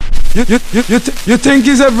You think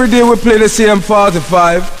it's every day we play the same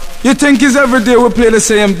 45? You think it's every day we play the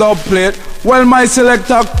same dub plate? Well, my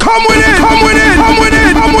selector, come with it, come with it, come with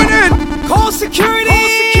it, come with it. Call security.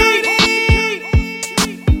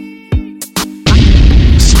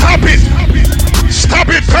 Stop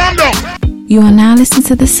it, calm down. You are now listening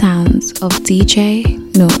to the sounds of DJ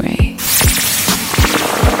Nore.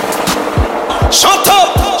 Shut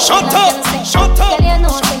up, shut up, shut up. Girl, you know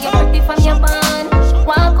say you're pretty from your band.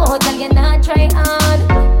 Walk out, girl, you not try hard.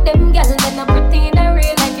 Them girls, they not pretty in a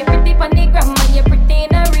real life. You're pretty on the gram and you're pretty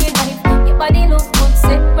in a real life. Your body look good,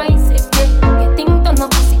 set right, set right. Your thing turn up,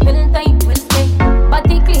 pussy well tight, well tight.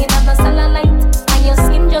 Body clean and no cellulite, and your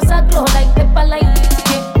skin just a glow like pepper light.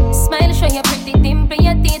 Smile, show you pretty dimple,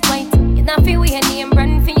 your teeth white. You not feel weird, name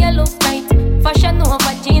brand for your look right. Fashion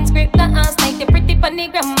over jeans, grip the ass like you're pretty on the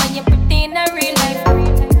gram and you're pretty in a real life.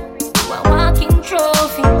 You a walking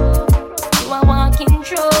trophy. You a walking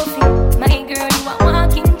trophy. My girl, you a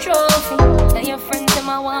walking trophy. Now your friends them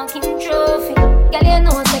a walking trophy. Girl, you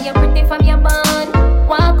know say you're pretty from your band.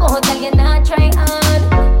 Walk out, girl, you not try hard.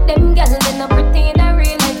 Them girls they not pretty in a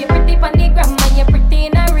real life. You're pretty on the gram and you're pretty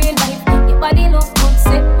in a real life. Your body look good,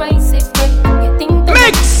 set right, set right. You think to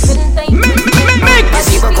Mix.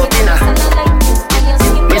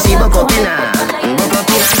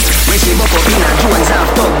 Jones have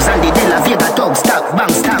thugs and the De La Vega thugs. Stop, bang,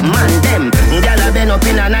 stop, man, them. Gyal been up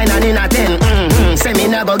in a 9 and in a 10. Say me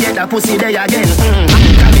never get a pussy day again.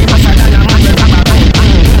 Can be tougher than a man with rubber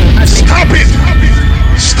band. Stop it!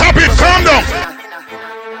 Stop it, calm down.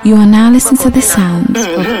 You are now listening to the sounds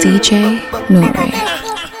of DJ Nore.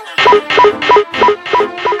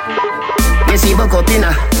 We see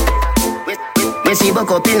Bokopina. We see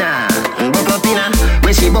Bokopina. Bokopina.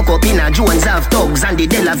 We see Bokopina. Jones have thugs and the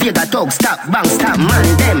De La Vega thugs. Stop, bang, stop,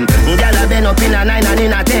 man, them. Gyal been up in a 9 and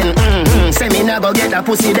in a 10. Say me never get a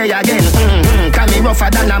pussy day again. Can me rougher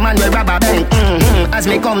than a man with rubber band. As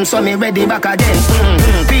me come, so me ready back again.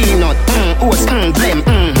 Peanut, oats, blem.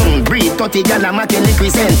 Breed 30 gyal a making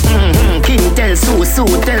liquid scent. King tell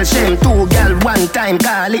Sue tell Shem. 2 gyal one time,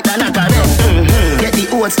 call it a knockerem. Get the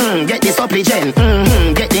oats, get the supplement.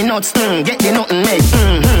 Get the nuts, get the nothing made.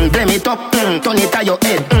 Blem it up, turn it to your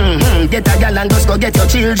head. Get a gyal and just go get your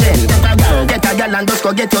children. Get a gyal and just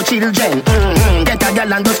go get your children. Get a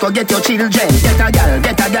gyal and just go get your children.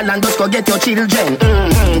 Get a gyal and just go get your children.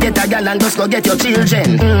 Get a gyal and just go get your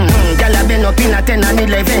children. Gyal a been up in a 10 and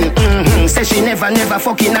 11. Say she never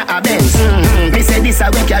fucking a Benz. Me say this a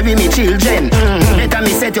way carry me children. Better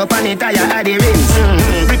me set up on the tire of the rims.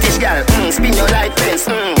 British girl, spin your light fence.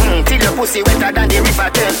 Till your pussy wetter than the river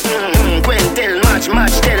Thames. Gwen tell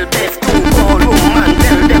match tell Beth. 2 cold woman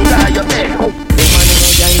tell them die your bed.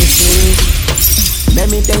 Let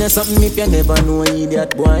me tell you something if you never know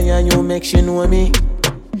idiot boy and you make she know me.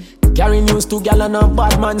 Carry news to gal and a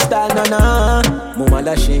bad man style, na. Mama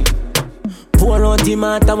da she pour out the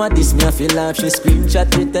matter what this me I feel like she screenshot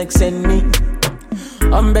the text send me.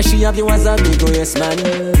 She have you as a big yes man.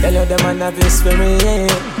 Tell you them man have this for me,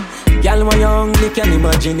 yeah. Gal when you hungry can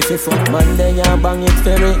imagine if you fuck man then you bang it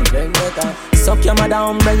for me. Suck your mother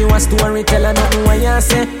umbre you a story tell her nothing what you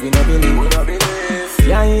say. We no believe.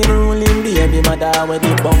 Yeah, ain't ruling baby mother when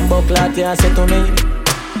the bumbo clot you say to me.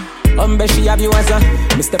 She have you as a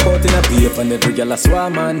me step out in a beef and every girl a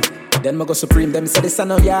swarm man. Then me go supreme them say this a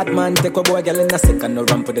no yard man. Take a boy girl in a second no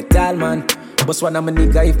run for the tall man. Boss one of my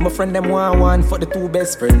nigga if my friend them want one. For the 2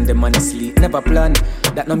 best friend them honestly never plan.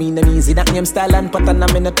 That no mean them easy that name style and pattern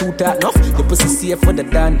I'm in a 2 talk enough. The pussy safe for the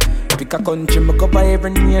dan. Pick a country me cover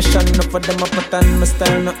every nation. Enough for them a pattern my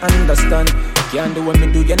style no understand. Can't do what me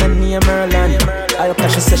do you no name Merlin. I'll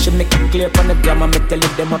cash she say she make it clear from the grammar. Me tell you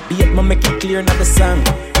them a beat me make it clear not the song.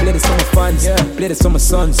 Play this for my fans, yeah. Play this for my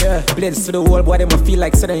sons, yeah. Play this for the whole boy, them a feel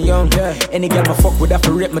like sitting young, yeah. Any girl my fuck would have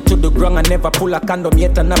to rape me to the ground. I never pull a condom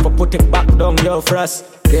yet and never put it back down, yo,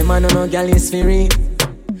 frost. Them man no girl is free.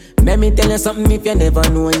 Let me tell you something if you never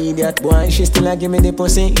know idiot boy, she still a give me the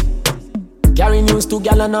pussy. Carry news to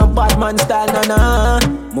gal and a bad man style, na.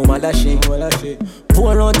 Mama da she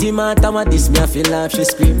pour out the matter what this me I feel like she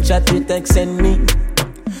scream chat the text send me.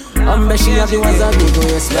 She have you as a big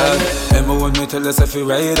yes man. Remember when me tell us if you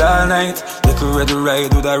ride all night, you could ready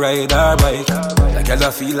ride with a ride or bike. Like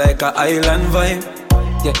I feel like a island vibe.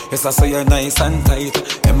 Yeah, yes I say you're nice and tight.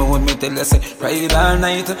 Remember when me tell us ride all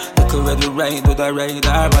night, you could ready ride with a ride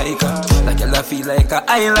or bike. Like I feel like a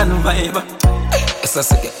island vibe. Yes I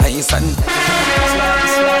say you're nice and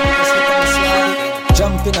tight.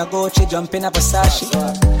 Jump in a Gucci, jump in a Versace.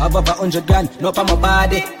 Above 100 grand, no pa my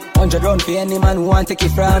body. 100 round for any man who want take it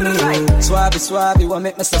from me. Swabby, want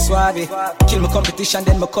make me so swabby. Kill my competition,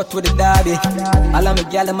 then me cut with the daddy. All of my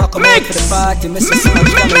gal, them a come out for the party. Me see so much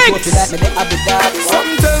gal, me go feel like me they have the daddy.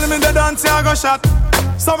 Some tell me the dance I go shot.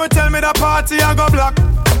 Some tell me the party I go block.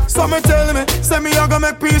 Some tell me, say me I go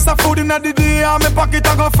make piece of food in the day and me pocket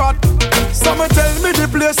I go fat. Some tell me the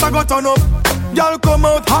place I go turn up. Y'all come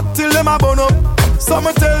out hot till them a burn up. Some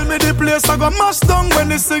tell me the place I go mash down when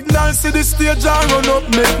the signal see the stage and run up.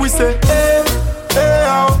 Make we say, hey, hey,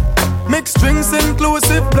 oh. Mix drinks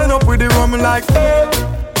inclusive, blend up with the rum like, hey,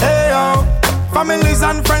 hey, oh. Families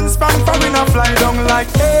and friends from foreign a fly down like,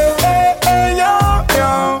 hey, hey, hey, yo,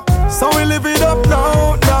 yo. So we live it up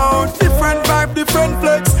now, now. Different vibe, different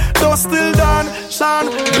flex. Though still done, shine,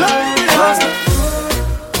 blind.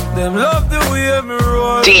 Them love the way me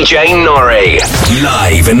roll. DJ Nori,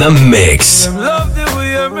 live in the mix. Them love the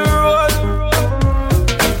way me roll.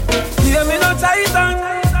 Yeah, me no titan.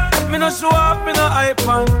 Me no show off, me no hype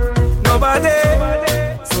on nobody.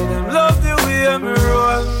 So them love the way me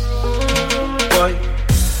roll. Boy,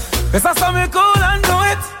 better say me cool and do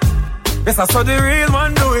it. Better say the real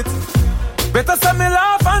one do it. Better say me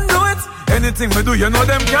laugh and do it. Anything me do, you know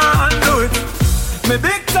them can't undo it. Me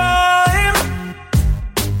big time.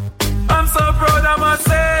 I'm so proud of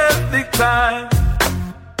myself. Big time.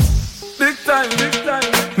 Big time, big time.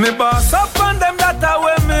 Me boss up on them, that's how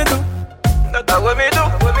me do. That's how me do.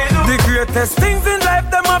 The greatest things in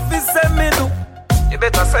life, them have to say me do. You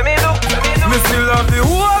better say me do. Me still love the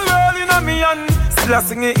whole world in a me hand. Still a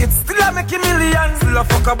sing it, still a make a million. Still a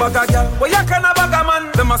fuck a bag a girl, but you can a bag a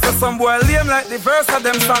man. Them a say some boy lame like the verse of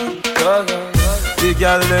them song. The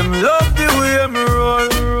girl them love the way me roll.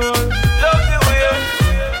 Love the way.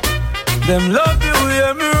 Them love the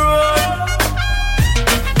way me roll.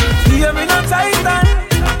 Yeah, me no titan.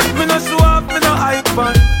 Me no show up, me no hype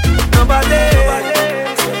on nobody.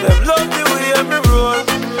 So them love the way me roll.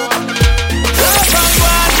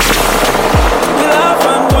 Laugh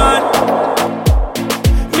and one.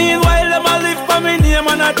 Meanwhile, them a live for me name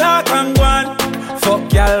and a talk and one.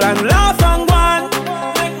 Fuck y'all and laugh and one.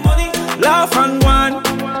 Make money, laugh and one.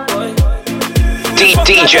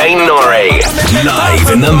 DJ Nori, live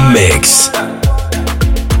in the mix.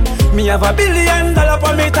 Me have $1 billion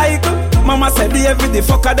for me title. Mama said the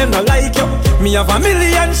fucker them no like you. Me have 1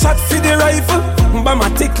 million shots for the rifle. Bama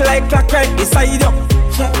tick like clock right beside you.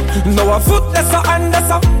 Now a foot that's a hand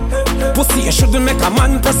that's up. Pussy you shouldn't make a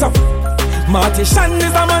man press up. Marty Shan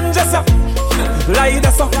is a man just up. Lie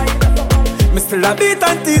that's up. Me still a beat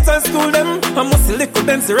and teach and school them. I must little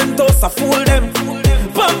dance rent house a fool them.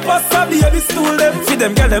 Pampers a baby stool them. Feed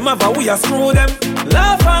them girl them have a we a screw them.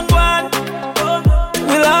 Laugh and go on.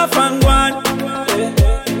 We laugh and go on.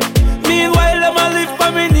 Meanwhile them a live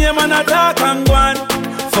for me name and a talk and go on.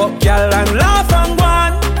 Fuck y'all and laugh and go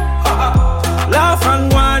on. Laugh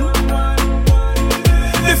and go on.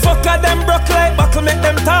 The fucker them broke like buckle make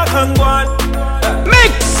them talk and go on.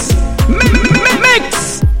 Mix!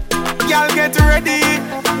 Mix! Y'all get ready.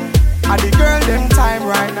 And the girl them time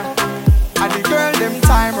right now. And the girl them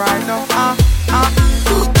time right now.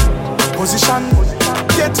 Position.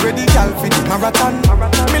 Get ready, girl, for the marathon.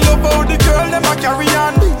 Me love how the girl them a carry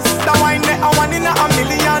on. The wine they a one in a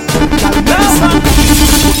million.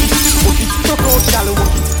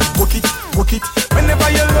 Walk it. Whenever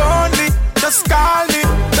you're lonely, just call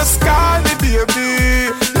me, baby.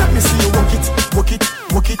 Let me see you walk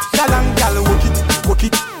it. Girl and girl, walk it,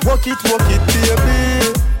 baby.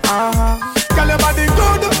 Girl, your body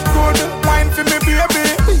good, wine for me, baby.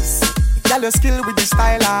 Girl, your skill with the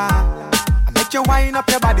style, make you wine up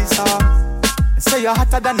your body, so. Say you're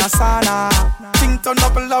hotter than a sauna. Think turn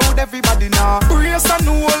up loud, everybody now. Brace and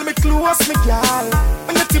hold me close, me girl.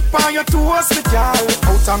 When you tip on your toes, me girl.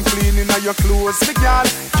 Out and cleaning on your clothes, me girl.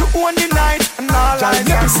 You own the night and all night.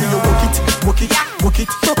 Let me see you walk it.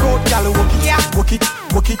 Broke out, girl, walk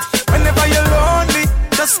it. Whenever you're lonely,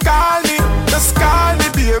 just call me,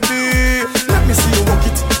 baby. Let me see you walk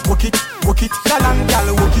it. Girl and girl,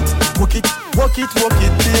 walk it,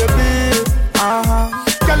 baby.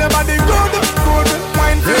 Girl, your body good.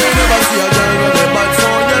 Wine for me.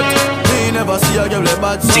 Never see a girl with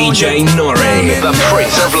bad sound. DJ Nori, the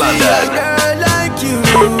Prince of London. Girl like you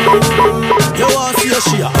want to see a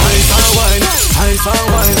she ice and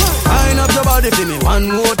wine. Wine up your body for me one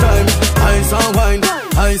more time. Ice and wine,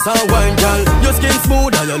 girl. Your skin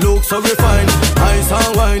smooth and your look so refined. Ice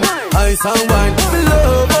and wine. Me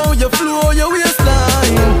love how you flow your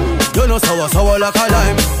waistline. You know sour like a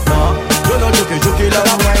lime. You know juky like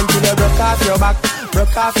a wine till you broke off your back.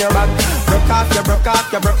 broke off your back, broke off your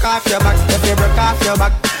back. If you broke off your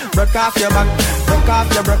back, broke off your back,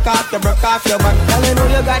 broke off your back. Girl, you know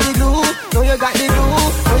you got the glue, know you got the glue,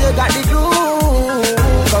 know you got the glue.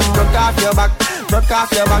 Come broke off your back, broke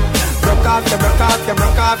off your back, broke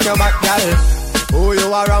off your back, girl. Who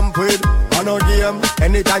you are ramp with? On no game.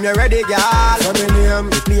 Anytime you're ready, girl. So me name.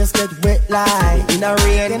 The place get wet like in a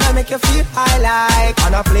rain. Then I make you feel high like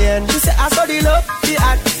on a plane. She say I saw the love, the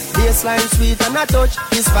act. Baseline sweet and I touch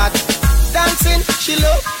the spot. Dancing, she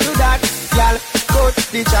love do that. Girl, go to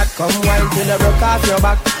the chat. Come wine till you broke off your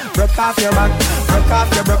back. Broke off your back. Broke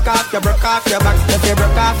off your back. If you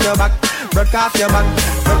broke off your back, broke off your back.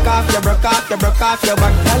 Broke off your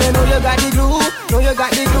back. Girl, you know you got the glue. Know you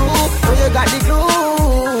got the glue. Know you got the glue.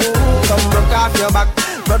 Come broke off your back.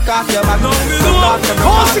 Broke off your back. Broke off your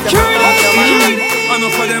back.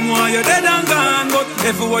 Enough of them want you dead and gone, but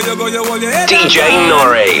everywhere you go, you hold your head. DJ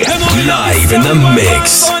Nori, live in the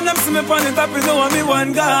mix. So when them see me on the top, you know me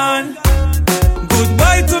one gone.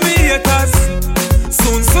 Goodbye to me haters.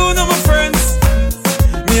 Soon, my friends.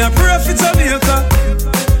 Me a pray for Jamaica.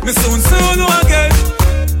 Me soon again.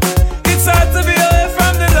 It's hard to be away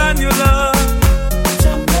from the land you love.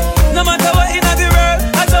 No matter what in the world,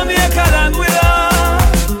 a Jamaica land we love.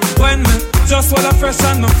 When me just while I'm fresh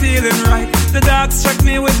and I'm feeling right, the dogs check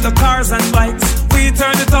me with the cars and bikes. We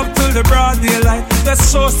turn it up till the broad daylight.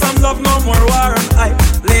 Let's show some love, no more war and hype.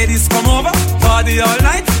 Ladies come over, party all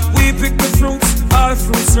night. We pick the fruits, all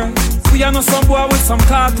fruits right. We are no some boy with some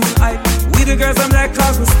cartoon hype. We the girls I'm like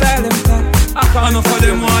cause we style them tight. I can't know for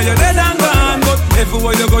them why you're dead and gone, but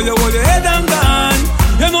everywhere you go you hold your head and gone.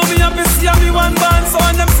 You know me happy see me one band, so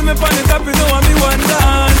when them see me on the top you know me one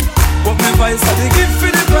done. But my vice are the gift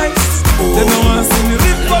for the price. They don't want to see me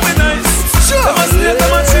live for me nice. Them a snake,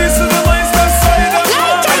 them a cheese, so them a start side up.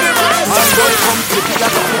 Man, boy, come flip it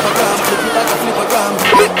like a flippergram, flip it like a flippergram.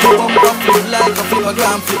 Flip the bumper, flip like a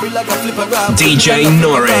flippergram, flip it like a flippergram. DJ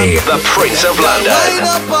Nori, the Prince of London.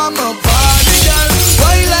 Wind up on my body, girl.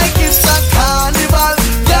 Why like it's a carnival?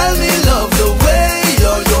 Girl, me love the way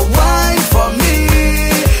you wine for me.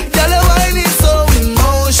 Girl, your wine is so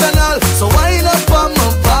emotional. So wind up on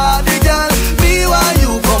my body, girl. Me while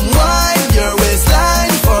you come wine your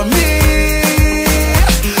waistline for me.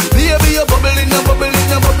 Baby, you're bubbling, baby.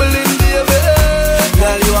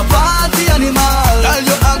 Girl, you a party animal. Girl,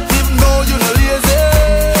 you active, no, you no lazy.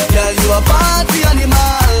 Girl, you a party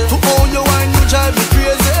animal. To own your wine, you drive me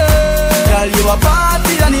crazy. Girl, you a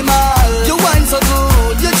party animal. You wine so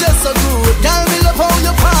good, you just so good. Girl, me love how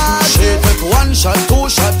you party. She take 1 shot, 2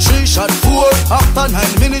 shot, 3 shot, 4. After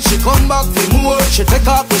 9 minutes, she come back for more. She take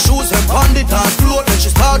off the shoes and pound it and float. Then she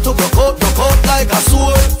start to broke out like a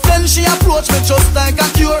sword. Then she approach me just like a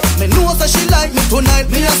cure. Me know that she like me tonight,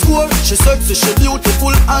 me a score. She sexy, she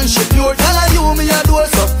beautiful and she pure. Tell her you me a door,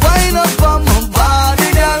 so wind up on my body,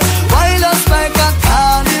 girl. Wind us like a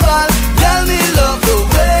carnival. Girl, me love the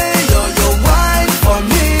way you wine for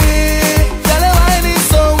me. Girl, your wine is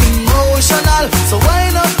so emotional. So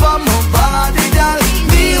wind up on my body, girl.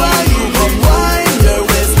 Me while you come wine your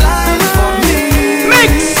waistline for me.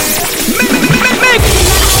 Mix.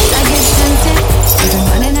 I give thanks, yeah. Every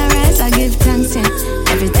morning I rise, I give thanks,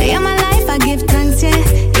 yeah. Every day of my life, I give thanks, yeah.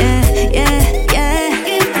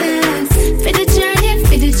 Give thanks for the journey,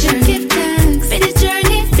 give thanks for the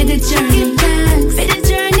journey, give thanks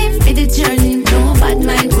for the journey. No bad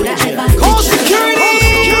mind would I ever. Call security.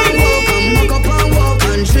 Walk up and walk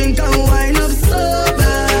and drink and wine up so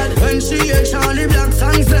bad. When she hear Charlie Black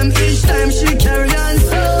songs, them each time she carry on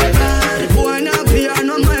so bad. The boy not pay her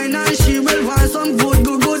no mind and she will want some good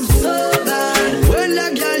so bad. When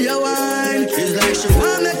that girl you wine, it's like she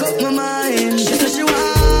want make up my mind. She say she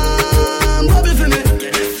want bubble for me.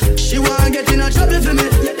 She want get in a trouble for me.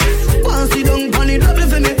 Want see down on the double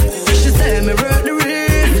for me. She say me work the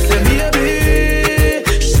ring. Me say baby,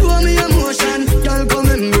 show me emotion. Girl come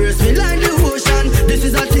embrace me like the ocean. This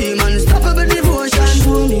is a team unstoppable devotion.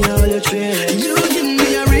 Show me all your train. You give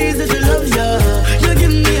me a reason to love ya. You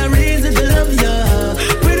give me a reason to love ya.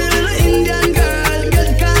 Pretty little Indian girl,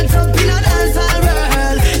 get caught up in a dancehall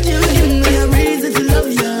world. You give me a reason to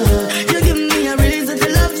love ya. You give me a reason to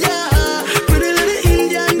love ya. Pretty little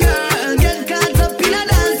Indian girl, get caught up in a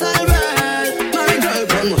dancehall world. My girl,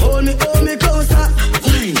 come hold me closer.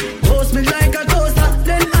 Fine, post me like a toaster.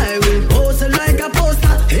 Then I will post it like a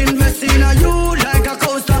poster. Invest in a you like a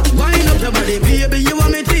coaster. Wind up your body, baby, you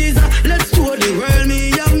want me teaser. Let's tour the world,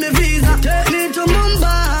 me have me visa. Take me to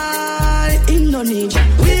Mumbai, Indonesia.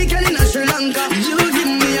 Weekend in Sri Lanka. You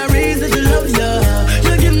give me a reason to love ya.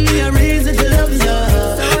 You give me a reason to love ya.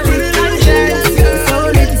 Pretty little Indian girl, get caught up in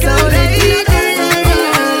a dancehall world.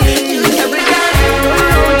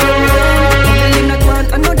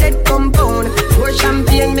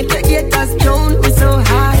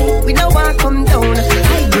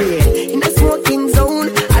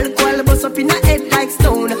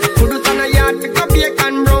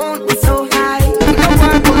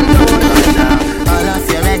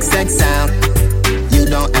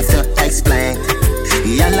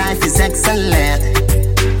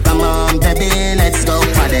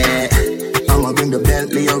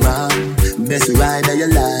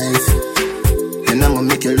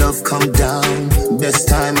 your love come down. Best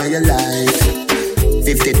time of your life.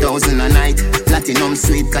 50,000 a night. Platinum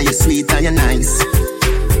sweet, cause you're sweet and you're nice.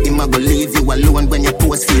 I'ma go leave you alone when you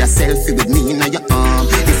pose for your selfie with me in your arm.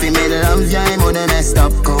 If you made love, yeah, I'm gonna messed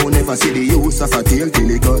up. Go never see the use of a tail till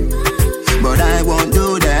it gone. But I won't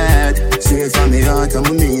do that. Straight from the heart,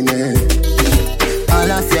 I'm mean it.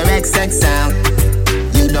 All of your XX sound,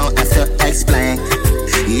 you don't have to explain.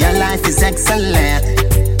 Your life is excellent.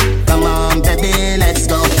 Come on, baby, let's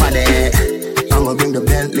go for that. I'ma bring the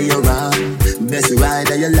Bentley around. Best ride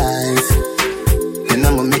of your life. And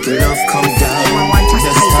I'ma make your love come down.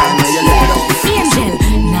 Best time of your life. Angel,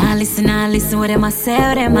 nah listen what them I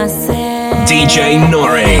say, DJ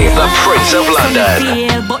Nori, the Prince of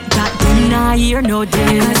London. But that do not hear no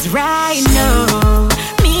deal. 'Cause right now,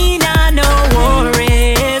 me nah no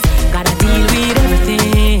worries. Gotta deal with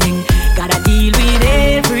everything. Gotta deal with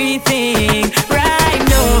everything. Right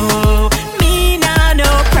now, me nah no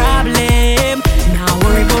problem. Nah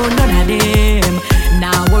worry about none of them.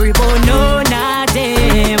 Nah worry about none of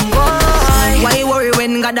them. Boy, why you worry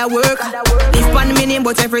when gotta work? This pan me name,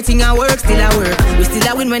 but everything I work, still I work. We still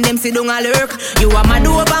a win when them sit down a lurk. You are mad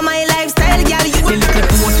over my lifestyle, girl. You the little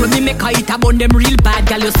post when me make a hit about them real bad.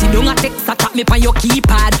 Girl, you sit down a text, tap me on your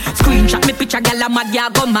keypad. Screenshot me picture, girl, I'm mad, ya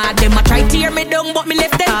go mad. Them a try tear me down, but me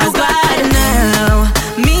left them to God. Now,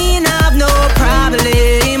 me not have no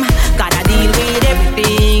problem. Gotta deal with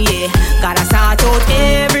everything, yeah. Gotta sort out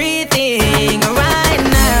everything right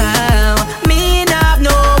now. Me not have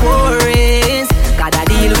no worries. Gotta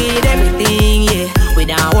deal with everything, yeah. We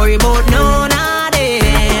don't worry about none of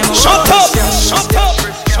them. Shut up! Shut up!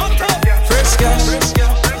 Fresh cash.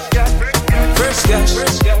 Fresh cash.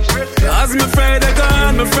 As my Friday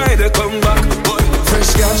gone, my Friday come back.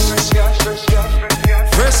 Fresh cash.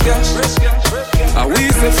 Fresh cash. I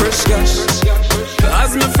we say fresh cash.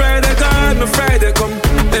 As my Friday gone, my Friday come.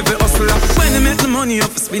 Every hustler, when you make the money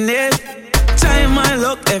off, spin it. Try my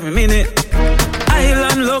luck every minute.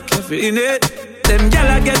 Island luck every minute. Them gyal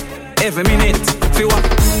I get every minute. Feel what?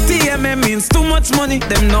 TMM means too much money.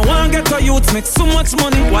 Them no one get a youth make so much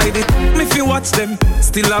money. Why did me if you watch them?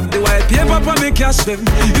 Still have the white paper for me cash them.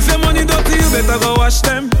 If your money dirty, you better go wash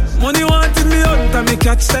them. Money wanted me out and me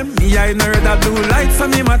catch them. Me I nerd that blue lights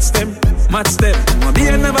and me match them. Match them. My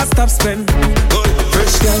beer never stop spend.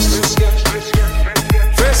 Fresh cash.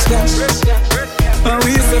 Fresh cash. And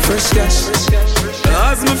we say fresh cash.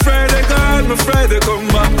 As my Friday gone, my Friday come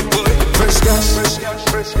back. Fresh cash.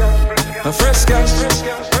 A fresh cash.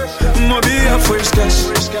 Maybe a fresh cash.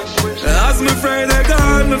 As my Friday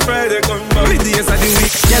gone, my Friday come back. The days of the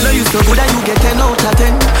week. Yellow you so good that you get 10 out of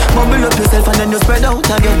 10. Bubble up yourself and then you spread out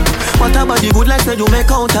again. What about the good life that you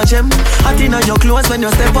make out a gem? Hot in your clothes when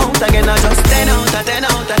you step out again. I just 10 out of 10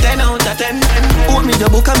 out of 10 out of 10. Hold me the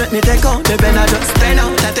book and make me take out the pen. I just 10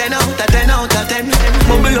 out of 10 out of 10 out of 10.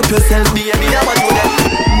 Bubble up yourself, baby, that's what you get.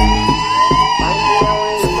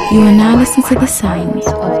 You are now listening to the sounds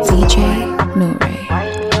of DJ Nori.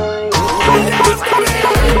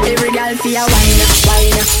 Every girl feel a wine.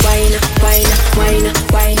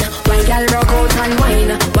 Girl rock out and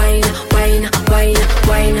wine.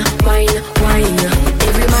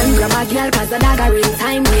 Every man grab a girl 'cause the dagger in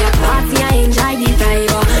time. We a party and enjoy the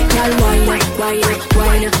vibe. Girl wine.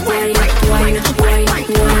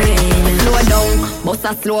 Slow down, bust a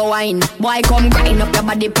slow wine. Boy come grind up your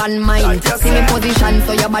body pan mine. See me position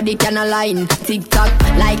so your body can align. Tick tock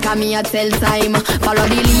like a me a tell time. Follow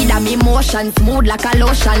the lead of me motion, smooth like a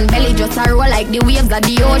lotion. Belly just a roll like the waves of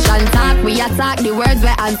the ocean. Talk we attack the words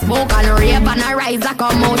we unspoken. Rave and a rise a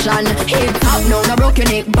commotion. Hip hop now, no broke your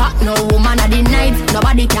neck back. No woman of the night,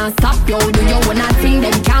 nobody can stop you. Do you wanna think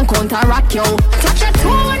them can't counteract you? Touch a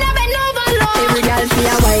toe and a bend over low. Every girl see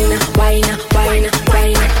a wine.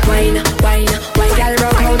 Girl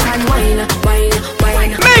rock out and wine.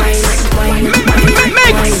 Mix.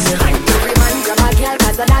 Every man grab a girl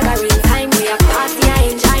 'cause the dagger in time. We a party and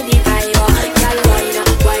enjoy the vibe. Girl wine.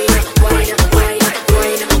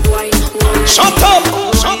 Shut up.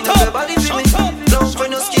 Don't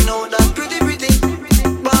find your skin out that pretty.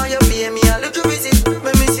 Boy, you feel me a little visit.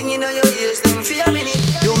 When me singing on your ears, them feel a minute.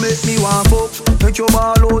 You make me warm up. Make your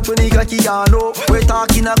ball out when the cocky on up. We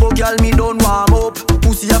talking about girl, me don't warm up.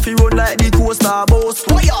 Pussy have to run like the coaster boss.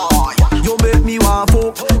 You make me warm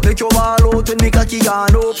up. Make your ball out when the cocky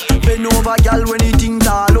on up. Bend over girl when the thing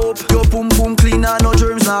tall up. Your pum pum clean and no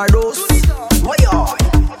germs nor dust.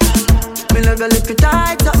 Me love a little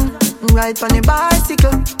tight something. Ride on the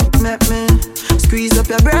bicycle. Make me squeeze up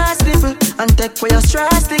your breast nipple and take away your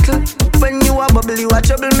stress little. When you a bubble, you a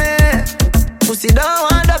trouble me. Pussy don't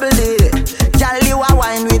want double D. Girl, you a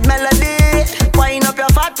wine with melody. Wine up your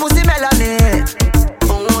fat pussy melody.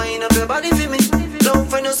 body for me. Love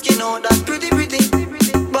for your skin out, that pretty.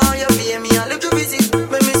 Boy, you feel me a little visit.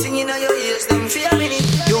 When me singing on your ears, them feel me.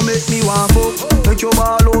 You make me want fuck. Make your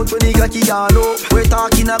ball out when the cocky all up. We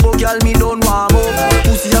talking about girl, me don't warm up.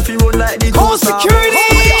 Pussy a fi run like the coast. Security.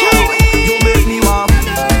 You make me want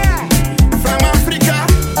from Africa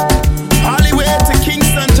all the way to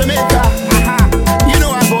Kingston, Jamaica. You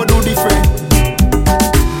know I go do different.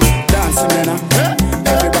 Dancing, man.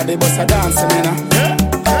 Everybody bust a dancing, man.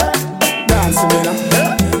 Dancing, man.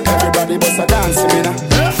 Everybody bust a dancing, man.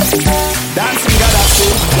 Dancing, God, I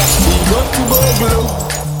say. We got to go below.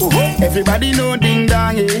 Everybody know ding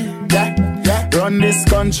dong, yeah. Run this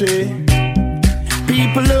country.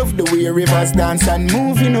 People love the way rivers dance and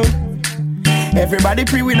move, you know. Everybody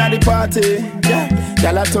pre-win at the party, yeah.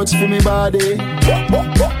 Y'all a touch for me body.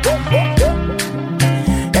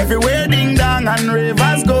 Everywhere ding dong and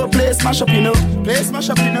rivers go, play smash up, you know. Play smash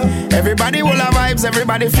up, you know. Everybody will have vibes,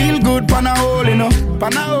 everybody feel good, pan a hole, you know.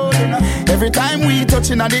 Pan a hole, you know. Every time we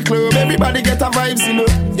touching at the club, everybody get a vibes, you know.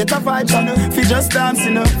 Get a vibes, you know. Fi just dance,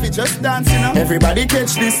 you know. Fi just dance, you know. Everybody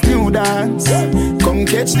catch this new dance. Come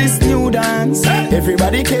catch this new dance.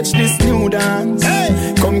 Everybody catch this new dance.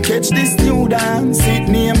 Come catch this new dance. It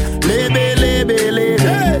name Lebe, Lebe,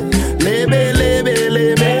 Lebe. Lebe, Lebe,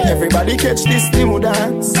 Lebe. Everybody catch this new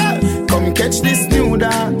dance. Come catch this new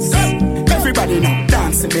dance. Everybody now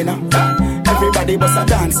dancing me now. Everybody bust a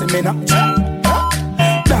dancing me now.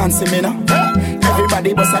 Dancing me now.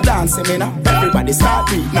 Everybody bust a dancing me now. Everybody start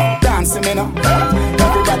beat now. Dancing me now.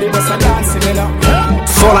 Everybody bust a dancing me now.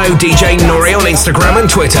 Follow DJ Nori on Instagram and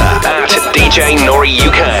Twitter at DJ Nori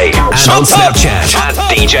UK and on Snapchat at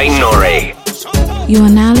DJ Nori. You are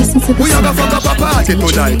now listening to the We are gonna fuck up a party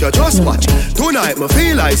tonight, you just watch. Tonight me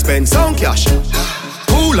feel I spend some cash.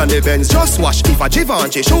 Cool on the Benz, just watch. If a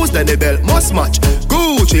Givenchy shoes, then the belt must match.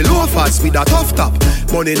 Gucci loafers with a tough top.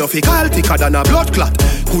 Money no fickle thicker than a blood clot.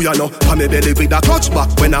 Who you know, pa me belly with a clutch back.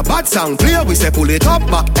 When a bad sound clear, we say pull it up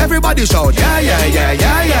back. Everybody shout, yeah, yeah, yeah,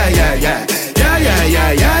 yeah, yeah, yeah, yeah. Yeah, yeah,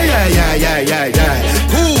 yeah, yeah, yeah, yeah, yeah, yeah, yeah.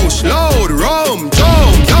 Push, load, rum,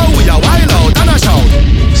 jump. Yo, we are wild out and a shout.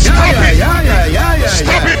 Yeah, yeah, yeah, yeah, yeah, yeah.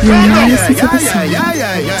 Stop it, yeah, yeah,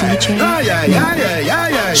 yeah,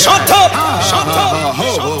 yeah. Shut up! Shut up!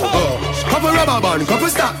 Couple rubber band, couple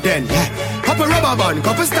stop then, yeah. Couple rubber band,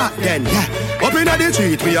 couple stop then, yeah. Up inna the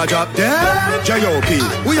street, we a drop dead. J.O.P.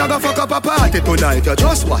 We a go fuck up a party tonight, you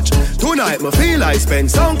just watch. Tonight, me feel I spend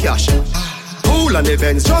some cash. Cool on the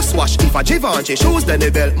Benz, just watch. If a Givenchy shoes, then the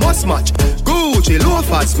belt must match. Gucci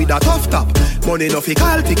loafers with a tough top. Money no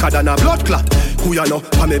fickle thicker than a blood clot. Who you know,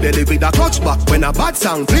 pa me belly with a clutch back. When a bad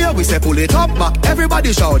sound clear, we say pull it up back.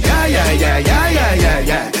 Everybody shout, yeah, yeah, yeah, yeah, yeah, yeah,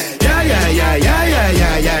 yeah. Yeah, yeah, yeah, yeah, yeah,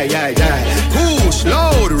 yeah, yeah, yeah, yeah. Push,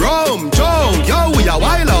 load, rum, jump. Yo, we a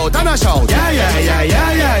wild out and a shout. Yeah, yeah, yeah,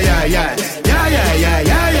 yeah, yeah, yeah, yeah. Yeah, yeah, yeah,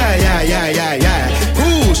 yeah, yeah, yeah, yeah, yeah, yeah.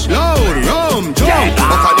 Push, load, rum, jump.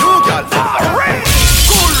 But a new girl.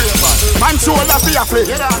 Cool river. Man shoulder for your flip.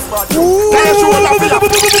 Then shoulder for your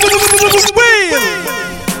flip.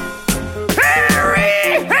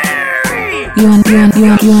 You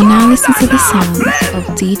are now listening to the sounds of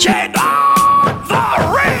DJ.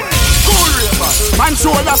 Man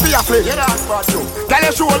shoulder for your flick. Tell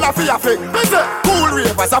your shoulder for your flick. Cool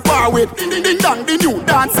ravers are far with ding ding dong, the new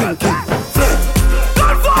dancing king.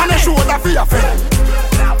 And a shoulder for your flick.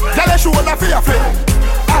 Tell your shoulder for your flick.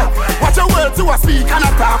 Watch your words to a speak and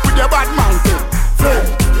attack with your bad mountain.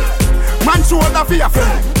 Man shoulder for your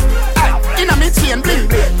flick. In a mid chain bling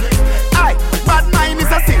bling. Bad mind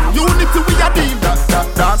is a sin. Unity we a deal.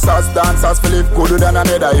 Dancers feel it gooder than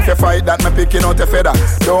another. If you fight that, me picking out a feather.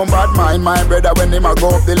 Don't bad mind my brother when him a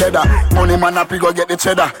go up the ladder. Money man up, he go get the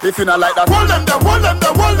cheddar. If you not like that, hold them there, hold them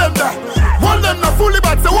there, hold them there. Hold them there, fully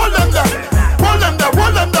but say hold them there. Hold them there,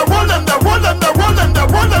 hold them there, hold them there, hold them there, hold them there,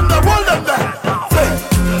 hold them there, hold them there.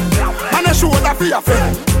 Man a shoulder for your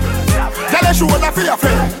friend. Tell a shoulder for your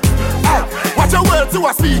friend. Watch your words to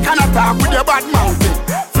a speak and attack with your bad mountain.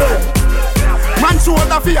 Man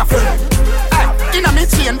shoulder for your friend. In a mid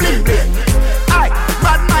chain bling bling.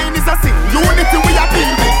 Bad mind is a sin. Unity we are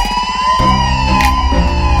building.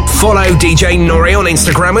 Follow DJ Nori on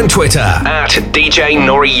Instagram and Twitter at DJ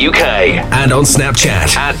Nori UK and on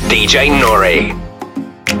Snapchat at DJ Nori.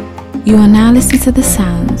 You are now listening to the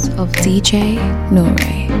sounds of DJ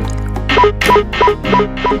Nori.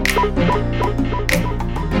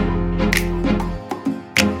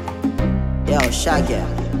 Yo, Shaggy.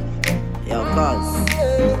 Yo, cuz.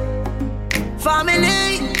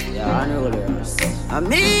 Family. Yeah, I know this. And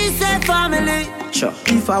me say family. Sure.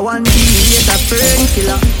 If I want to be a fern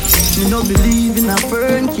killer, me no believe in a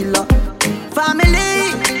fern killer.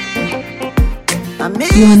 Family. You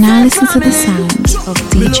are now listening to the sounds of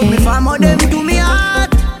DJ Nori.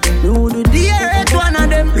 You do the earth, one of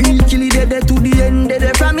them. Real kill it, dead to the end,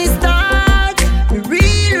 dead from the start.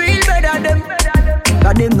 Real better them.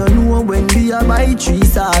 Cause them no know when we are buy 3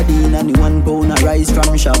 sardines and the 1 pound of rice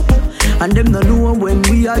from shop. And them no know when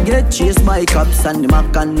we are get chased by cops and the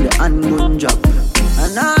mac and the handgun drop.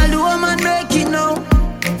 And all the woman make it now.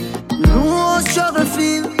 No struggle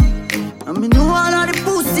feel. And me know all of the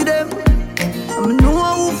pussy them. And me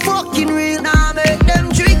know who fucking real. Now make them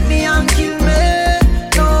trick me and kill me.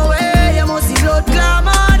 No way, you must see blood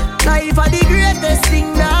clamor. Life are the greatest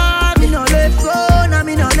thing that me no left grown and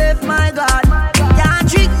me no left my God. Can't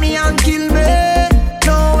trick me and kill me.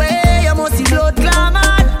 No way, you must see blood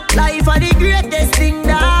clamor. Life are the greatest thing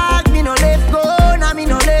that me no left grown and me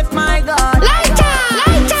no left my God.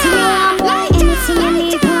 Anything you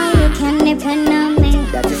need, boy, you can depend on me.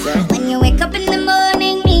 When you wake up in the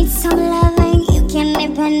morning, need some loving, you can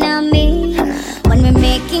depend on me. When we're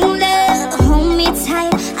making love, hold me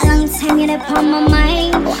tight. A long time you're upon my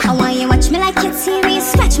mind. I want you watch me like your TV,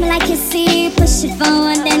 scratch me like you see. Push it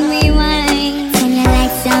forward, then rewind. Turn your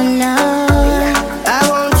lights down low. I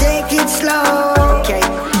won't take it slow. Okay.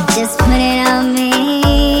 Just put it on me.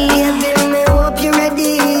 Baby, me hope you're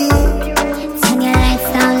ready. Turn your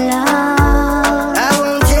lights down low. I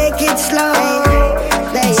won't take it slow.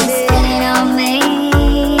 Baby, just put it on me.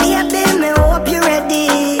 Baby, me hope you're ready.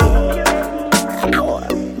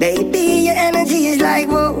 Baby, your energy is like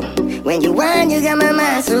whoa. When you whine, you got my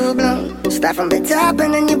mind so blown. Start from the top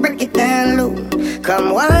and then you break it down low.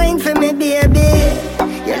 Come wine for me, baby.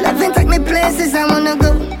 Your loving take me places I wanna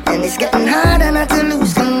go. And it's getting harder not to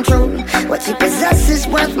lose control. What you possess is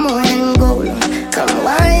worth more than gold. Come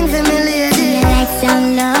wine for me, lady. Your lights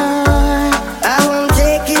down low. I won't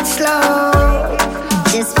take it slow.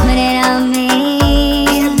 Just put it on me.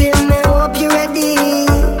 Baby, me hope you're ready.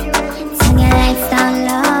 Turn your lights down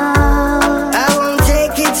low. I won't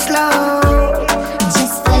take it slow.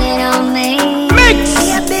 Just put it on me.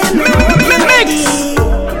 Baby, me hope you're ready.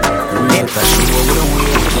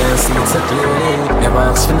 Never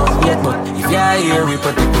ask for nothing yet, but if you're here, we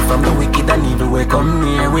protect you from the wicked and evil. We come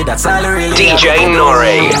near with that's all really. DJ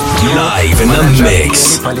Nori, live in the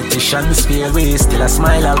mix. Politicians fear we still a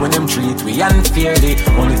smile out when them treat we unfairly.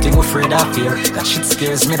 Only thing we're afraid of fear, that shit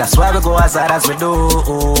scares me. That's why we go as hard as we do.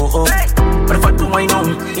 But if I do, I know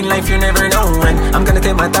in life you never know. And I'm gonna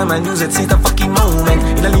take my time and use it, see the fucking moment.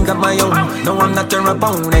 In a link of my own, no I'm not your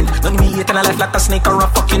opponent. None of me hate in a life like a snake or a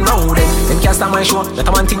fucking rodent. Them can't stand my show, that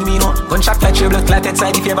one thing me know. Gunshot like your blood clotted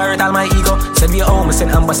side if you ever hurt all my ego. Send me home, I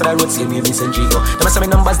send ambassador road, save me a Vincent Gigo. Them say me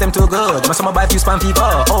numbers, them too good. Them say my buy few spam people.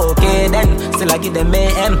 Okay then, still I give them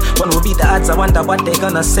mayhem. One will beat the odds, I wonder what they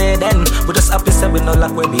gonna say then. We just happy say we no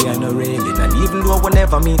luck where behind no railing. And even though we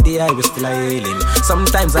never meet the eye, we still a hailing.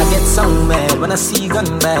 Sometimes I get so mad when I see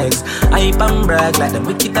gun bags. I and brag like them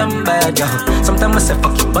wicked and bad, yo. Sometimes I say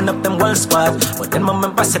fuck it, burn up them whole squad. But then my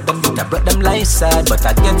member said them beat, I brought them life sad. But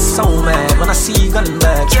I get so mad when I see gun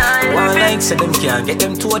bags. One like say them can't get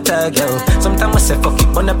them to a tag, yo. Sometimes I say fuck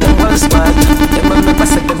it, burn up them whole squad. Then my member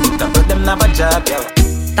said them beat, I brought them have a job, yo.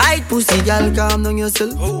 Tight pussy, girl, calm down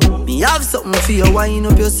yourself. Me have something for you, wind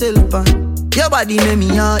up yourself, your body make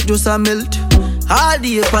me heart just a melt. All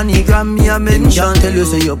the up on the gram, me a mention. Can't tell you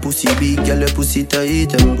say your pussy big, girl, your pussy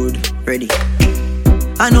tight and good. Ready?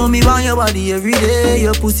 I know me want your body every day.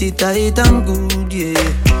 Your pussy tight and good,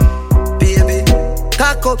 yeah. Baby,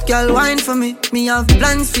 cock up, girl, wine for me. Me have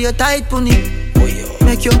plans for your tight pony.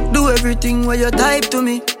 Make you do everything where you type to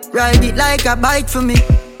me. Ride it like a bike for me.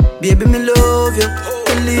 Baby, me love you,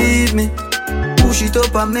 believe me. Push it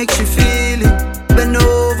up and make she feel it. Bend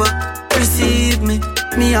over, receive me.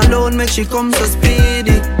 Me alone make she come so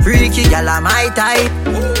speedy. Freaky gal are my type.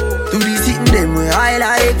 Do the sitting them way I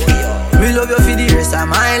like. Me love you for the rest of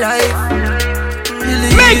my life.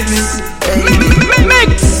 Believe me,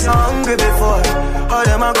 mix. Hungry before. All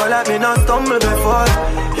them a go like me not stumble before.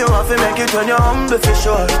 You have to make it when you're humble for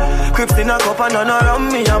sure. Crips in a cup and none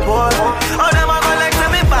around me a pour. All them a go like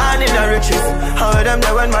me born in the riches. How them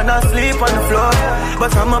there when man asleep on the floor.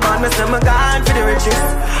 But from a band me say me gone for the riches.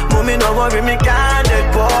 Mommy no worry me can't dead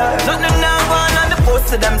boy. Nothing now gone on the post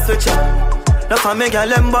to them switch up. No for me girl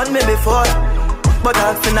them born me before. But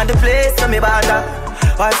I've seen at the place so me bother.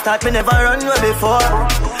 Why start me never run way before.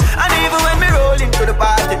 And even when me roll into the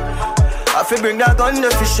party, I feel bring that gun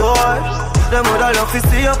there for sure. Them woulda love to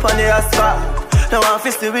see up on the asphalt. Now I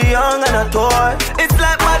feel still be young and a toy. It's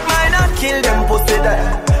like bad mind and kill them pussy there.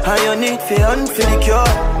 And you need for hunt for the cure.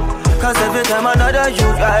 Cause every time another you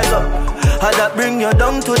rise up, I that bring you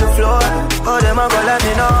down to the floor. Oh them a go like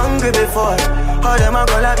me not hungry before. All them a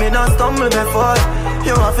go like me not stumble before.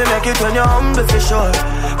 You have to make it when you're humble for sure.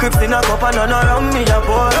 Crips in a cup and none around me a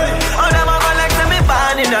boy. All them a go like say me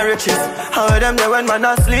born in the riches. How them there when man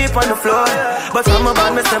asleep on the floor. But from a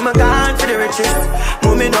band me say me gone for the riches.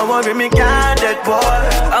 Move me no worry me can't dead boy.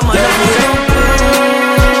 I'm a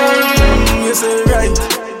you say right.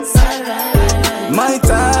 My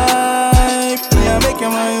type, yeah, make you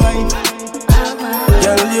my wife.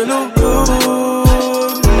 Girl, you look good.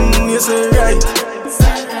 You say right.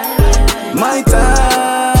 My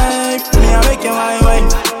type, yeah, make you my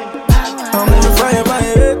wife. I'm in the fire by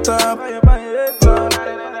your top.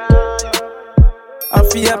 I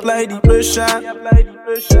feel apply the pressure.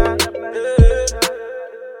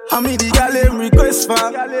 I'm in the galley request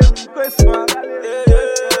for.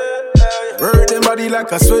 Work them body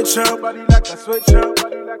like a sweatshop.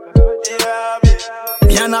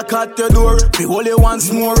 Me and I cut your door, we hold you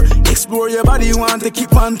once more. Explore your body, want to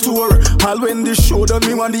keep on tour. All when the show done,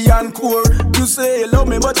 me want the encore. You say you love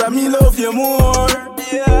me, but I me love you more.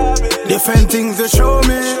 Different things to show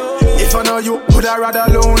me. If I know you, would I rather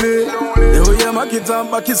lonely? The way you make it and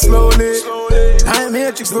back it slowly. I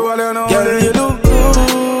make you slow, I don't know. Girl, you look good.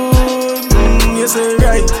 You say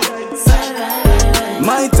right.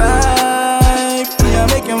 My type, yeah,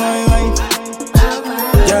 make you my wife.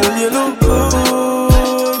 Girl, you look good.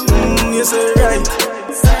 You say right.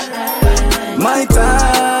 My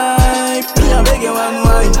type, yeah, make you my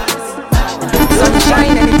wife.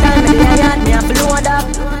 Sunshine anytime me I blow it up.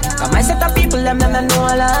 Cause my set of people, them know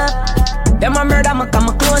a lot. Them a murder, me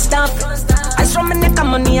come close up. Ice from my neck and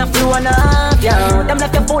money a flowing up, yeah. Them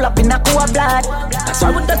left you full up in a cool blood. That's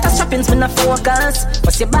why with the shoppings when I focus.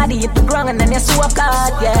 But your body hit the ground and then you swap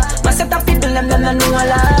card, yeah. My set of people, them know a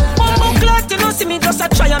lot. Bumbo clock, you know, see me just a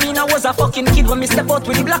try. I mean, I was a fucking kid when me step out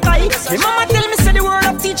with the black eye. My mama tell me, say the word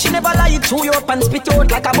of teaching never lie. Chew you up and spit you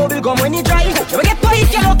out like a bubble gum when you dry. You get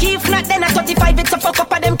quiet, you're lucky. If not, then at 35, it's a fuck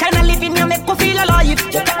up of them kind of living. You make me feel alive. You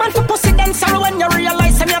take one for pussy, then sorrow when you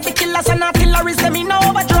realize. And you have the killers and artillery, them in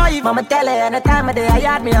overdrive. Mama tell her, any time of day I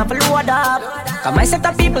had me have a load up. Cause my set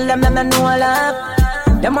of people, them know love.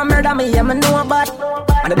 Them a murder me, yeah, me know about.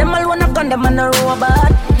 And them alone have gun, them a no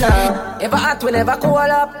robot. Nah, ever hot will never cool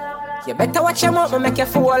up. You better watch your mouth, make you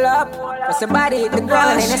fall up. Cause your body hit the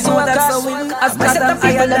ground and it's so cast. As my set of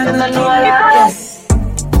people, them know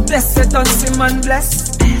love. Blessed don't see man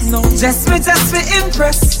bless. No, just me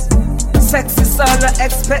impress. Sex is all I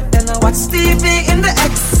expect. Then I watch TV in the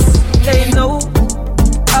X. They know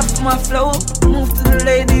off my flow, move to the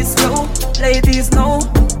ladies slow. Ladies know,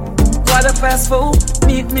 4:15.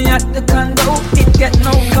 Meet me at the condo, it get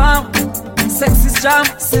no calm. Sex is jam,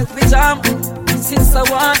 silky jam. Since I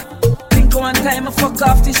want, think one time I fuck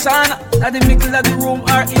off the shana. At the middle of the room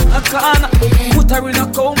or in a corner. Put her in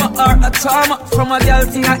a coma or a trauma. From a girl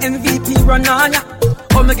thing a MVP run on ya.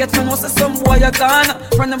 Oh, me get to know say some boy a gonna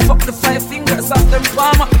run them fuck the 5 fingers off them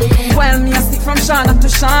farmer. While me a stick from Shana to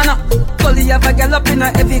Shana. Gully have a girl up in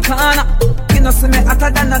a heavy corner. You know see me hotter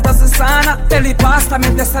than a dozen sauna. Belly pasta me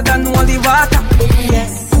blessed than holy water.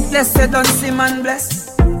 Yes, blessed don't see man bless.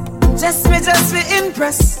 Just me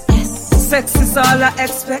impress. Sex is all I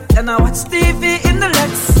expect. And I watch TV in the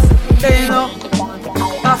Lex. They know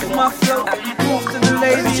off my flow. Move to the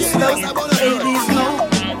ladies slow. Ladies know.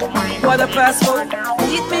 4:15.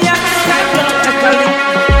 Meet me at the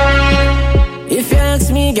If you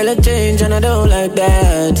ask me, girl, I change and I don't like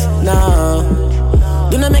that. No,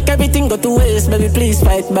 do not make everything go to waste, baby, please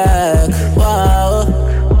fight back. Wow,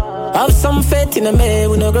 have some faith in me,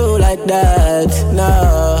 we no grow like that.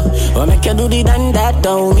 No, or make you do the done that,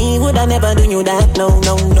 don't me, would I never do you that, no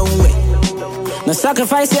way. No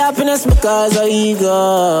sacrifice your happiness because of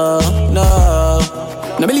ego, no.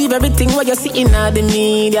 No believe everything what you see in the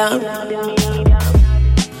media.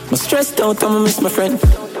 I'm stressed out, I'm miss my friend.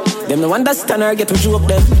 Them no understand or get to joke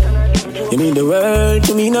them. You mean the world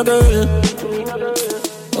to me, no girl.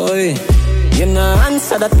 Oi, you no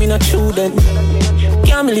answer that me not true then.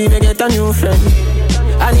 Can't believe you get a new friend.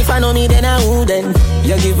 And if I know me then I wouldn't.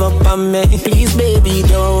 You give up on me, please baby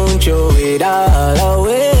don't throw it all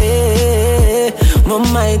away. My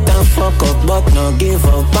might and fuck up but no give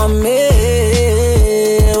up on me.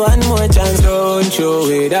 One more chance, don't throw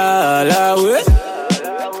it all away.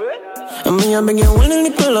 I mean, I've been getting one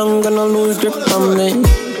little long, gonna lose grip on me.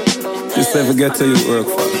 Just ever get to you work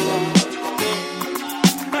for.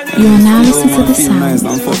 You are now listening to the sounds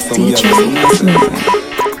of DJ Movement.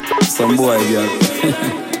 Some boy, girl.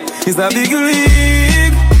 It's a big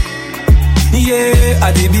league. Yeah,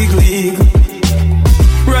 at the big league.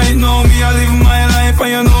 Right now, me, I live my life,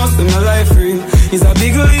 and you know, see my life real. It's a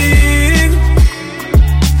big league.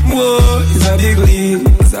 Whoa, it's a big league.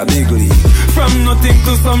 It's a big league. From nothing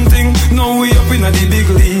to something, now we up in the big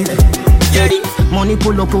league. Yeah. Money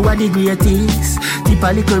pull up over the greatest. Tip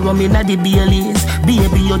a little rum in the Baileys.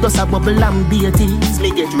 Baby, you just a bubble and beaties.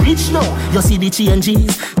 Me get rich now, you see the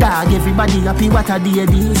changes. Dog, everybody happy, what a day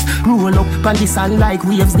this. Roll up on the sand like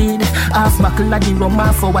waves did. Half buckle of the rum,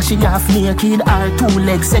 half for washing half naked. Our 2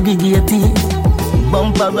 legs segregated.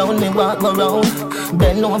 Bump around, me walk around.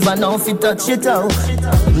 Bend over now, if you touch it out.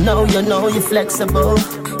 Now you know you're flexible.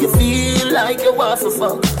 You feel like you want to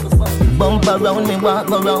fuck. Bump around, me walk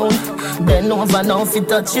around. Bend over now, if you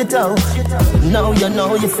touch it out. Now you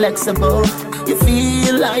know you're flexible. You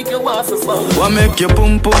feel like you want to fuck. What make you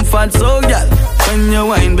pum pum fat so gal? When you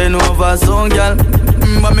wine bend over so gal.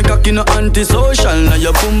 But me cocky no antisocial. Now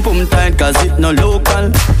your pum pum tight cause it no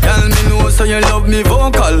local. Tell me no so you love me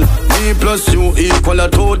vocal. Me plus you equal a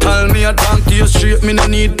total. Me a talk to you straight, me no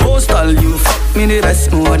need postal. You fuck me the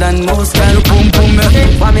best more than most. Girl pum pum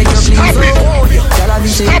me. What make you clean so? Girl I be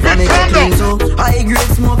say what make you clean so? High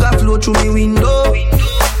grade smoke a flow through me window.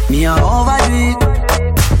 Me a overdo it.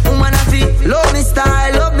 Woman I feel love me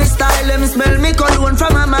style, love me style. Let me smell me cologne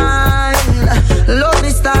from my mind. Love me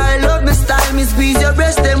style, me squeeze your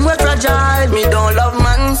breast, them we fragile. Me don't love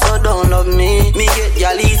man, so don't love me. Me get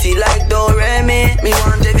y'all easy like Doremi. Me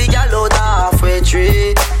want every gal out halfway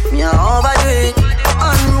tree. Me a overdo it.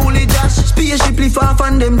 Unruly Josh, spaceship far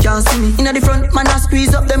from them can't see me. Inna the front, man I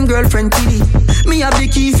squeeze up them girlfriend TD. Me have the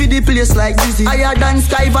key for the place like Dizzy. Higher than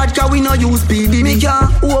Sky Vodka, we no use PD. Me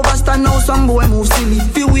can't overstand now, some boy move silly.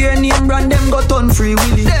 Fi wear name brand, them got on free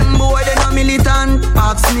willy. Them boy they no militant,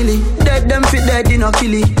 ask Millie. Dead them fit dead, they no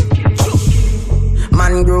kill it.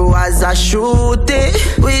 Man grow as a shooty.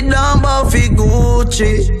 We don't bow fi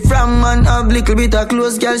Gucci. From man have little bit of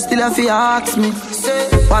clothes, girl still a fi ask me. Say,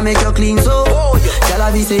 what make you clean so? Girl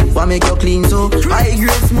a be say, what make you clean so? High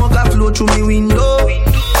grade smoke a flow through me window.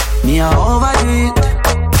 Me a overdo it.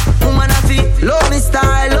 Woman a fi love me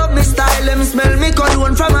style. Let me smell me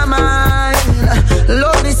cologne from my mind.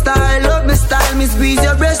 Love me style, me squeeze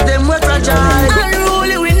your breast, them we fragile.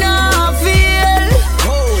 Unruly we not feel.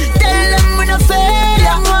 Tell them we not fail.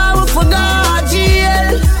 Them why we forgot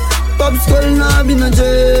jail. Popcaan now be no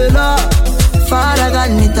jailer. Father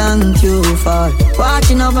God me thank you for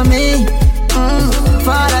watching over me.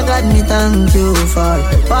 Father God me thank you for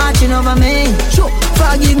watching over me.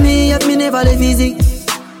 Forgive me if me never live easy.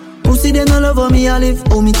 Pussy them no love how me a live.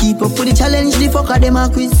 Oh me keep up with the challenge, the fucker them a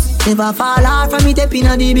quiz. Never fall hard from me tapping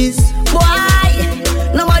a the biz.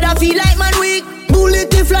 Boy, nobody feel like man weak. Bullet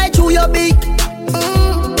they fly through your beak.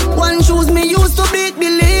 One shoes me used to beat.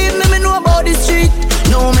 Believe me know about the street.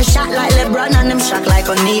 No, me shot like LeBron and them shot like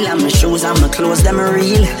O'Neal. And my shoes and my clothes, them are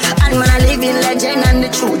real. And man, I live in legend and the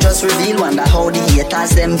truth just reveal. Wonder how the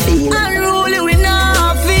haters them feel. Unruly we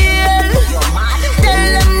not feel. Tell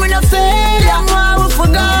them we not fail. Them why we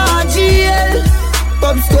forgot jail.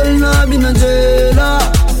 Popcaan now be no jailer.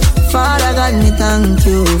 Father God me thank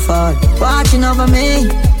you for watching over me.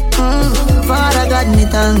 Father God me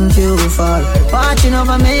thank you for watching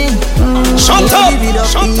over me. Shut up!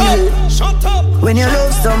 Shut up! Shut up! When you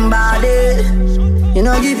love somebody, you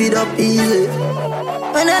know give it up easy.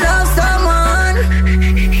 When you love someone,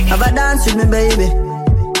 have a dance with me, baby.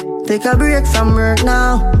 Take a break from work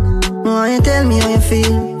now. No, you tell me how you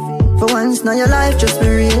feel. For once, now your life just be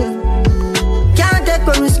real. Can't take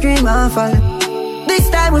when we scream and fall. This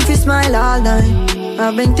time if you smile all night.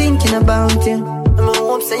 I've been thinking about you. I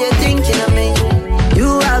hope say you're thinking of me.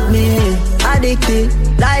 You have me addicted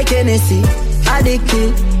like Hennessy.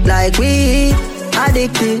 Addicted like weed.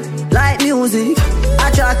 Addicted like music.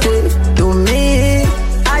 Attracted to me.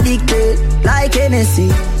 Addicted like Hennessy.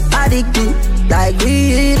 Addicted like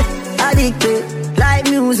weed. Addicted like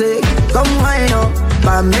music. Come wind up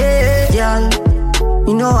for me, girl.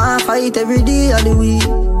 You know I fight every day of the week.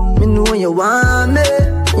 Me know you want me.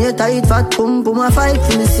 You tight fat pum pum, I fight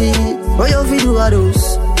for me see. What you fi do a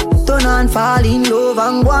those? Turn on, fall in love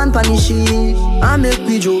and go on punish it. I make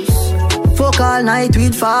me juice. Fuck all night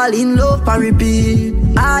we'd fall in love and repeat.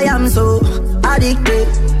 I am so addicted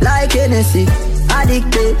like Hennessy.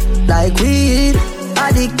 Addicted like weed.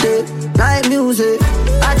 Addicted like music.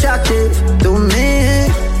 Attracted to me.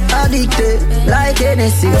 Addicted like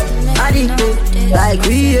Hennessy. Addicted like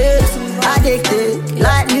weed. Addicted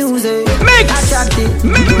like music. Mix! Attracted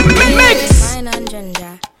Mix! Pine and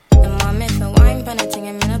ginger. And mommy for wine pan thing,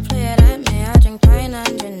 I'm gonna play that. Me, I drink pine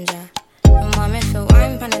and ginger. And mommy for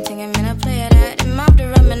wine pan thing, I'm gonna play that. Him have the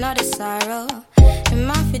rum and all the sorrow. Him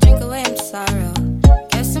have to drink away him sorrow.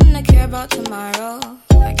 Guess him not care about tomorrow.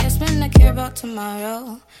 I guess men not care about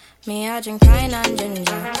tomorrow. Me, I drink pine and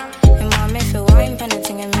ginger. And want me for wine,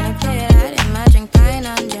 penalty, and me play that. And I drink pine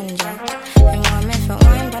and ginger. And want me for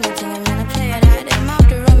wine, penalty, and me play that. And out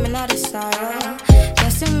the rum and out of sorrow.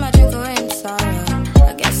 Guess him I drink away in sorrow.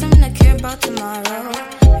 I guess him not care about tomorrow.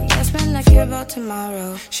 I guess men not care about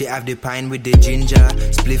tomorrow. She have the pine with the ginger.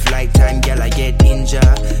 Spliff like time, girl, I get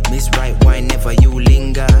injured. Miss right wine, never you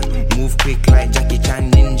linger. Move quick like Jackie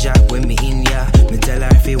Chan ninja. When me in ya, me tell her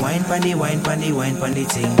if you wine pandy, wine pandy, wine pandy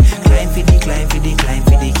thing. Climb for the, climb for the, climb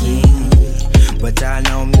for the king. But I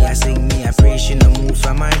know me, I sing me, I pray she no move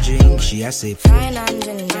from my drink. She a say pine and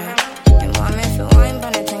ginger. And want me for wine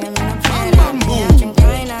pandy thing, and me no play that. Me I drink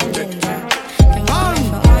pine and ginger. And want me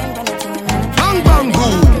for wine pandy thing, and me no play that. Bang bang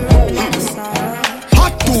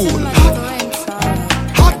hot tool.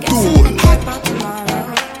 Hot tool.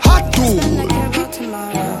 Hot tool.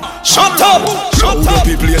 Shut up! Shut up!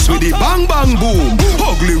 The place with the bang bang boom.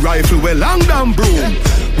 Ugly rifle with long damn broom.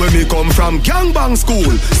 When me come from gangbang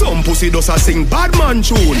school, some pussy does a sing bad man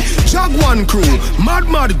tune. Jaguan crew,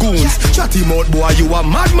 mad goons. Chatty mouth boy, you a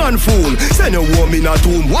madman fool. Send a woman in a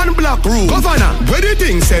tomb, one black room. Governor, where the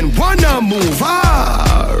thing send one a move.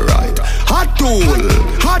 Alright, hot tool,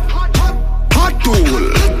 hot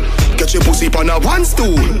tool. Catch your pussy on a one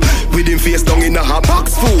stool. With him face down in a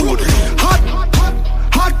box food.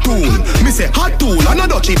 Hot tool, me say hot tool,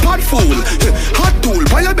 another cheap hot fool. Hot tool,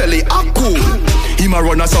 by your belly, act cool. Him a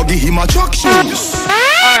run a soggy, him a truck shoes.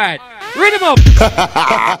 Alright, read him up.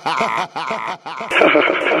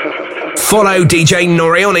 Follow DJ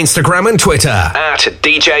Nori on Instagram and Twitter at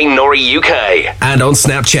DJ Nori UK and on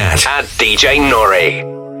Snapchat at DJ Nori.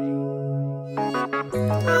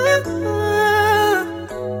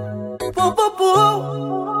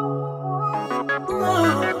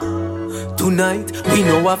 Tonight, we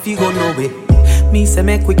know what we gon' know it. Me say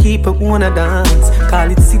make we keep it wanna dance. Call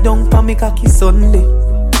it sit down pa me cocky Sunday.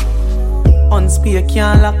 On spear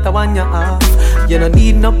can't lock the one you have. You don't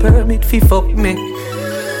need no permit fi fuck me.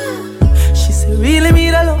 She say really me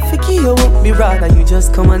the love fi keep you up. Me rather you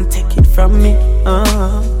just come and take it from me.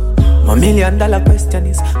 My $1 million question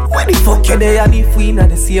is where the fuck you there and if we in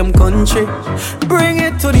the same country? Bring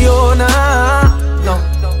it to the owner. No.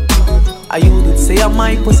 I you did say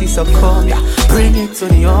my pussy so cold, yeah. Bring it to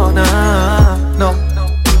the owner, no.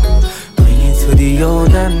 Bring it to the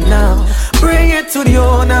owner now. Bring it to the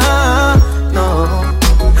owner, no.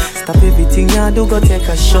 Stop everything you do, go take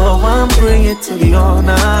a shower and bring it to the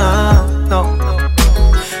owner, no.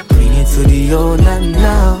 Bring it to the owner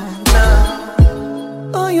now.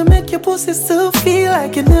 Oh, you make your pussy still feel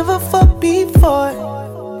like you never fucked before.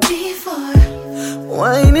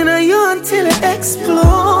 Whining on you until it explode.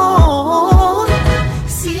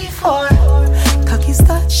 C4 cocky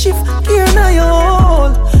start shift gear now you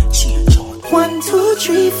hold. Change out 1, 2,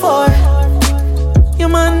 3, 4. Your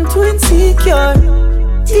man too insecure.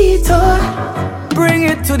 Detour. Bring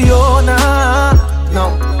it to the owner.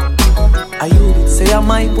 No. I you did say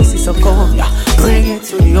my pussy so cold, yeah. Bring it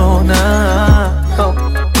to the owner. No.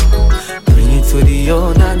 Bring it to the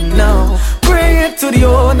owner now. Bring it to the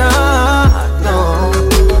owner. No.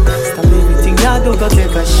 Stop everything you do, go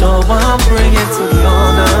take a shower and bring it to the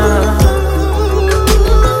owner.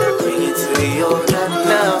 Bring it to the owner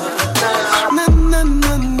now. Na na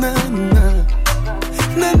na na na.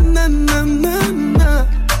 Na na na na na.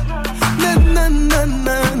 Na na na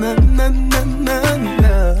na na na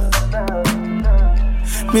na.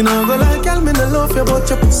 Me no go like y'all, me no love you, but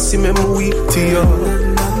your pussy me weak to you.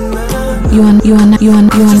 You are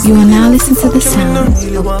now listening to the sounds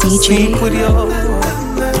of DJ.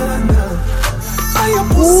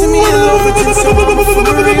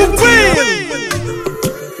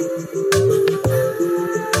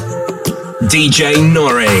 DJ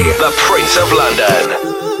Nori, the Prince of London.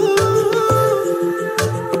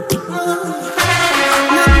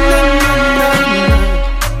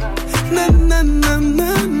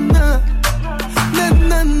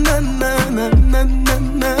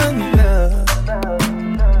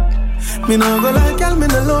 Me no go like y'all, me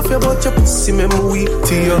no love you, but your pussy me weak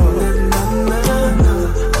to you.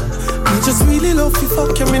 Me just really love you,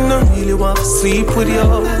 fuck you, me no really want to sleep with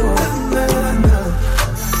you.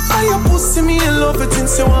 I your pussy, me in love it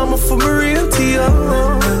since you want me for me real to you.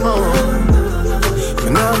 Me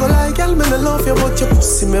no go like y'all, me no love you, but your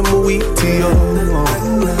pussy me weak to you.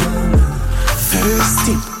 First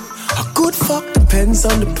thing, a good fuck depends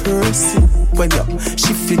on the person. When you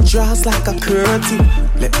shift your jaws like a curtain,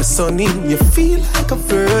 let the sun in, you feel like a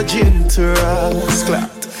virgin to us.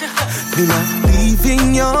 Me not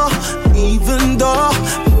leaving you, even though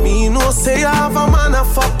me no say I have a man a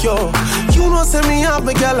fuck you. You know know say me have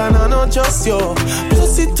my girl and I not just you.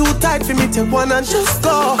 Pussy too tight for me take one and just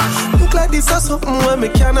go. Look like this or something when me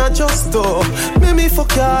cannot just do. Make me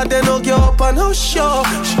fuck her, then I'll get up and I'll show.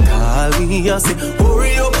 She call me and say,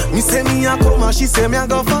 hurry up. Me say me a come and she say me a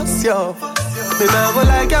go fast, yo. Me nah go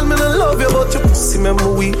like girl, me nah love you, but your pussy me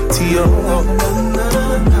weak to you.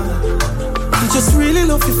 I just really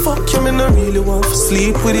love you, fuck you, me nah really want to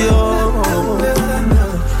sleep with you.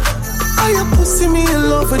 I your pussy me in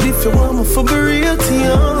love with if you want me for real to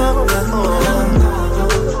you.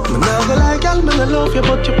 Me nah go like girl, me nah love you,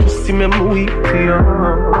 but your pussy me weak to you.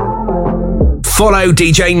 Follow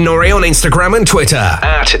DJ Nori on Instagram and Twitter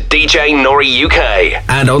at DJ Nori UK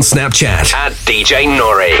and on Snapchat at DJ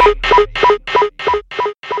Nori.